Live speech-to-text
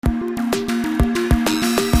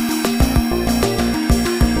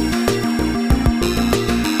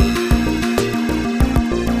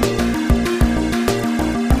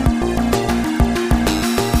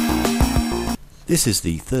This is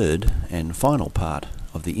the third and final part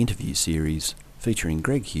of the interview series featuring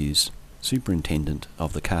Greg Hughes, Superintendent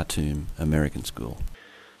of the Khartoum American School.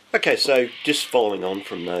 Okay, so just following on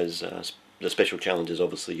from those the special challenges,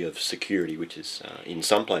 obviously, of security, which is in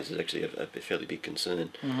some places actually a fairly big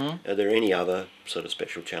concern. Are there any other sort of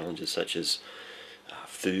special challenges such as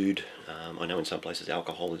food? I know in some places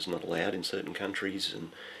alcohol is not allowed in certain countries,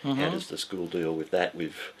 and how does the school deal with that,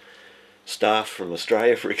 with staff from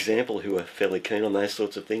Australia, for example, who are fairly keen on those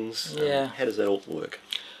sorts of things? How does that all work?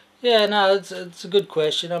 Yeah, no, it's a good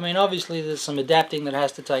question. I mean, obviously there's some adapting that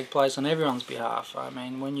has to take place on everyone's behalf. I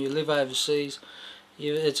mean, when you live overseas,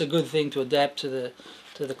 it's a good thing to adapt to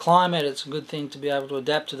the climate. It's a good thing to be able to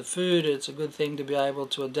adapt to the food. It's a good thing to be able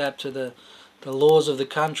to adapt to the laws of the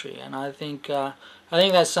country. And I think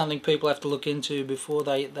that's something people have to look into before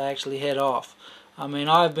they actually head off. I mean,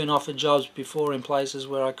 I've been offered jobs before in places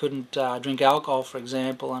where I couldn't drink alcohol, for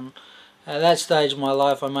example, and at that stage of my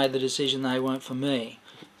life I made the decision they weren't for me.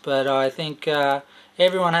 But I think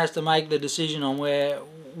everyone has to make the decision on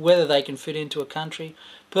whether they can fit into a country.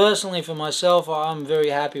 Personally, for myself, I'm very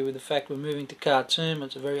happy with the fact we're moving to Khartoum.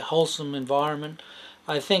 It's a very wholesome environment.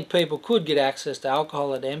 I think people could get access to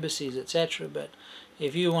alcohol at embassies, etc. But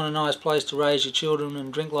if you want a nice place to raise your children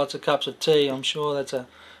and drink lots of cups of tea, I'm sure that's a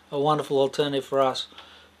wonderful alternative for us.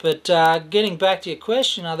 But getting back to your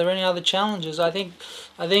question, are there any other challenges? I think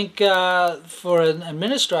for an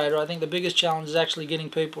administrator, I think the biggest challenge is actually getting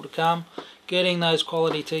people to come, getting those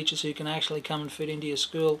quality teachers who can actually come and fit into your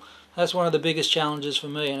school. That's one of the biggest challenges for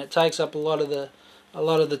me, and it takes up a lot of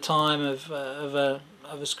the time of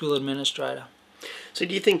a school administrator. So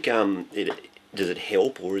do you think does it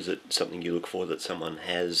help, or is it something you look for that someone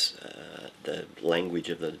has the language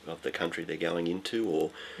of the country they're going into,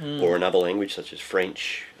 or another language such as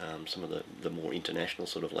French, some of the more international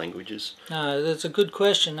sort of languages? No, that's a good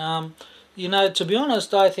question. To be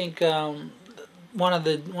honest, I think one of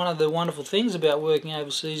the wonderful things about working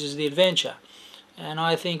overseas is the adventure, and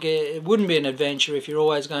I think it wouldn't be an adventure if you're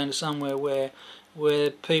always going to somewhere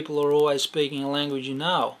where people are always speaking a language you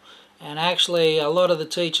know. And actually, a lot of the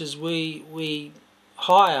teachers we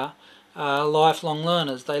hire are lifelong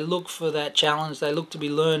learners. They look for that challenge. They look to be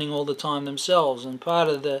learning all the time themselves. And part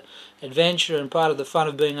of the adventure and part of the fun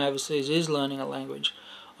of being overseas is learning a language.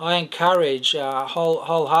 I encourage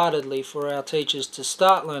wholeheartedly for our teachers to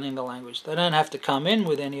start learning the language. They don't have to come in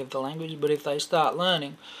with any of the language, but if they start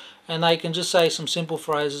learning, and they can just say some simple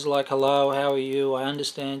phrases like hello, how are you, I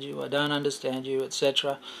understand you, I don't understand you,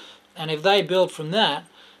 etc. And if they build from that,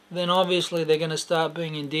 then obviously they're going to start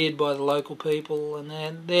being endeared by the local people,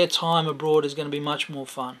 and their time abroad is going to be much more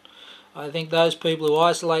fun. I think those people who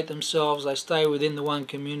isolate themselves, they stay within the one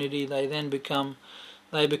community, they then become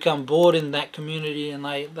bored in that community, and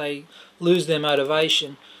they lose their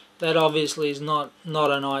motivation. That obviously is not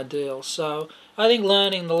an ideal. So I think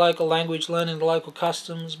learning the local language, learning the local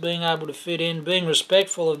customs, being able to fit in, being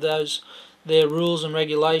respectful of their rules and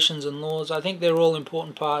regulations and laws, I think they're all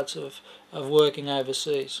important parts of working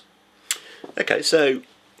overseas. Okay, so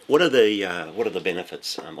what are the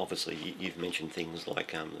benefits? Obviously, you've mentioned things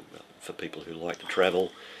like for people who like to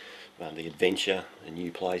travel, the adventure, a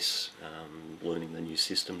new place, learning the new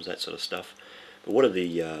systems, that sort of stuff. But what are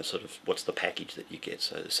the what's the package that you get?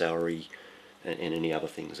 So the salary and any other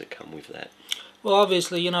things that come with that. Well,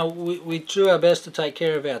 obviously, we do our best to take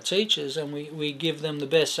care of our teachers, and we give them the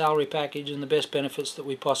best salary package and the best benefits that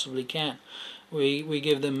we possibly can. We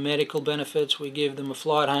give them medical benefits, we give them a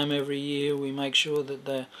flight home every year, we make sure that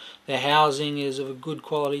their housing is of a good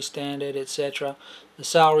quality standard, etc. The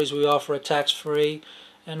salaries we offer are tax-free,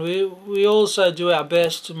 and we also do our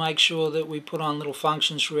best to make sure that we put on little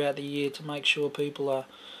functions throughout the year to make sure people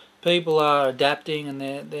are adapting, and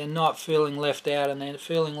they're not feeling left out, and they're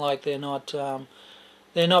feeling like they're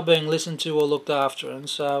not being listened to or looked after. And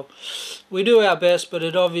so we do our best, but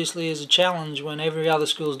it obviously is a challenge when every other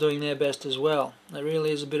school is doing their best as well. There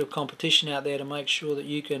really is a bit of competition out there to make sure that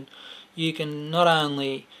you can not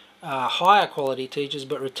only hire quality teachers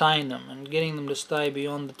but retain them, and getting them to stay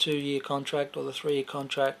beyond the 2-year contract or the 3-year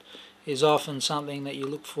contract is often something that you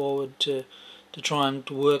look forward to trying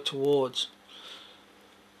to work towards.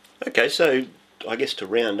 Okay, so I guess to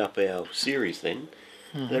round up our series then,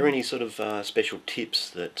 are there any sort of special tips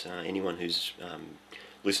that anyone who's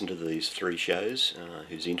listened to these 3 shows,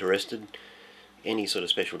 who's interested, any sort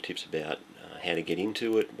of special tips about how to get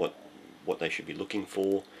into it, what they should be looking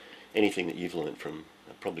for, anything that you've learned from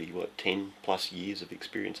probably 10 plus years of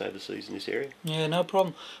experience overseas in this area? Yeah, no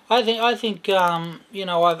problem. I think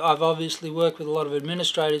I've obviously worked with a lot of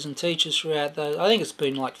administrators and teachers throughout those. I think it's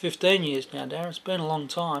been like 15 years now, Darren. It's been a long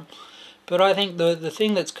time, but I think the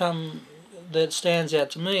thing that's come that stands out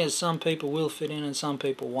to me is some people will fit in and some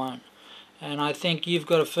people won't. And I think you've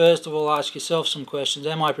got to first of all ask yourself some questions.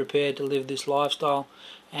 Am I prepared to live this lifestyle?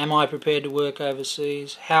 Am I prepared to work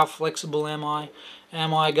overseas? How flexible am I?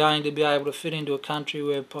 Am I going to be able to fit into a country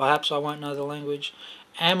where perhaps I won't know the language?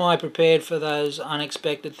 Am I prepared for those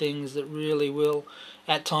unexpected things that really will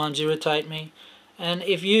at times irritate me? And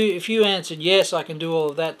if you answered yes, I can do all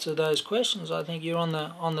of that to those questions, I think you're on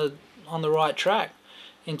the right track.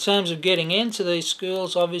 In terms of getting into these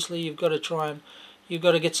schools, obviously you've got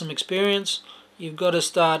to get some experience. You've got to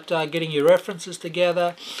start getting your references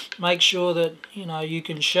together. Make sure that you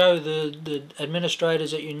can show the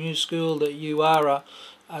administrators at your new school that you are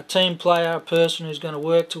a team player, a person who's going to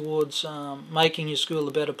work towards making your school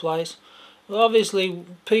a better place. Well, obviously,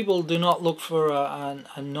 people do not look for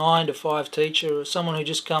a 9 to 5 teacher or someone who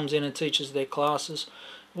just comes in and teaches their classes.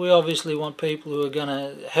 We obviously want people who are going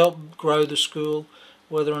to help grow the school,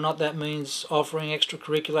 whether or not that means offering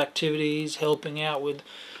extracurricular activities, helping out with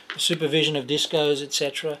supervision of discos,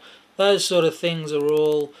 etc. Those sort of things are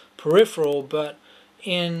all peripheral, but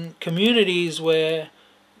in communities where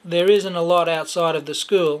there isn't a lot outside of the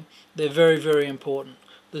school, they're very, very important.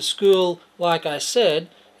 The school, like I said,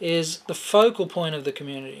 is the focal point of the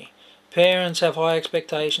community. Parents have high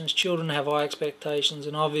expectations, children have high expectations,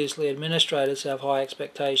 and obviously administrators have high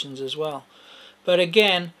expectations as well. But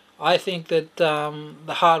again, I think that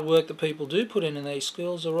the hard work that people do put in these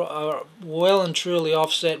schools are well and truly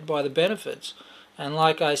offset by the benefits. And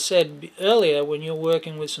like I said earlier, when you're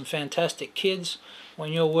working with some fantastic kids,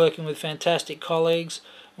 when you're working with fantastic colleagues,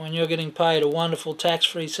 when you're getting paid a wonderful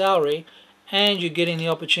tax-free salary, and you're getting the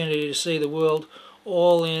opportunity to see the world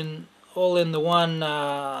all in the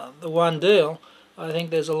one deal, I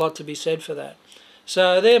think there's a lot to be said for that.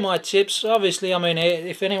 So they're my tips. Obviously, I mean,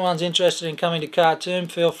 if anyone's interested in coming to Khartoum,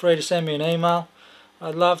 feel free to send me an email.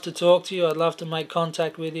 I'd love to talk to you. I'd love to make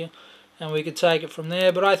contact with you, and we could take it from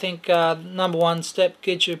there. But I think number one step,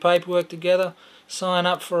 get your paperwork together, sign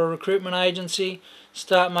up for a recruitment agency,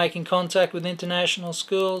 start making contact with international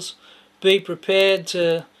schools, be prepared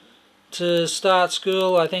to start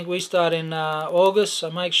school. I think we start in August,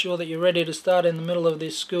 so make sure that you're ready to start in the middle of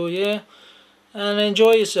this school year, and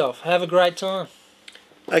enjoy yourself. Have a great time.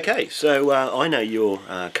 Okay, so I know you're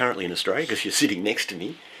currently in Australia because you're sitting next to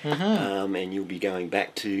me, and you'll be going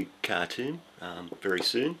back to Khartoum very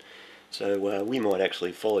soon. So we might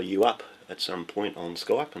actually follow you up at some point on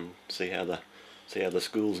Skype and see how the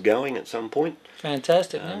school's going at some point.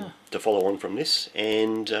 Fantastic, to follow on from this.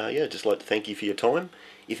 And just like to thank you for your time.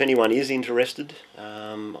 If anyone is interested,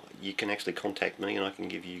 you can actually contact me and I can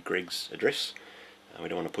give you Greg's address. We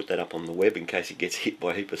don't want to put that up on the web in case it gets hit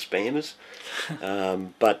by a heap of spammers.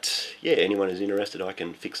 But yeah, anyone who's interested, I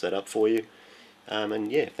can fix that up for you. And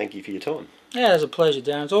yeah, thank you for your time. Yeah, it's a pleasure,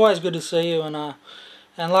 Darren. It's always good to see you. And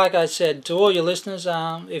like I said, to all your listeners,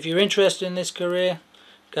 if you're interested in this career,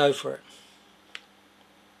 go for it.